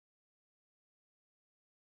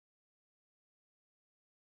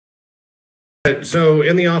So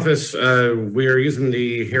in the office, we are using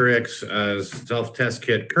the hearX self-test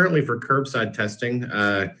kit currently for curbside testing,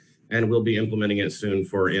 and we'll be implementing it soon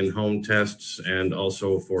for in-home tests and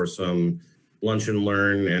also for some lunch and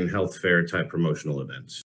learn and health fair type promotional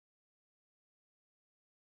events.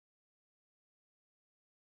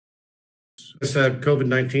 This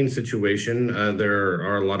COVID-19 situation, there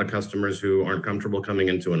are a lot of customers who aren't comfortable coming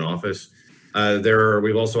into an office.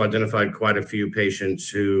 We've also identified quite a few patients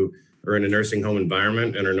who are in a nursing home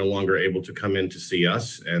environment and are no longer able to come in to see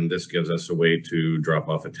us, and this gives us a way to drop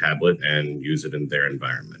off a tablet and use it in their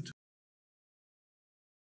environment.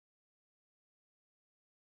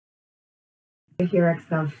 The hearX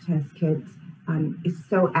self-test kit is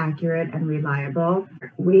so accurate and reliable.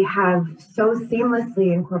 We have so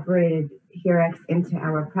seamlessly incorporated hearX into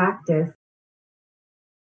our practice.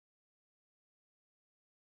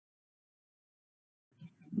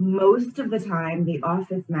 Most of the time, the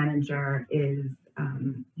office manager is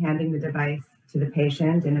handing the device to the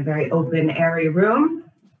patient in a very open, airy room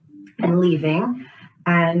and leaving.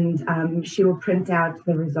 And she will print out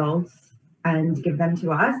the results and give them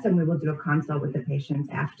to us, and we will do a consult with the patient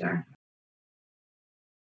after.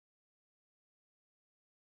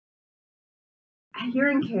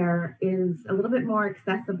 Hearing care is a little bit more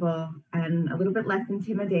accessible and a little bit less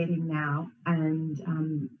intimidating now,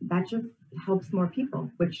 and that just helps more people,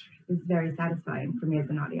 which is very satisfying for me as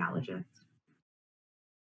an audiologist.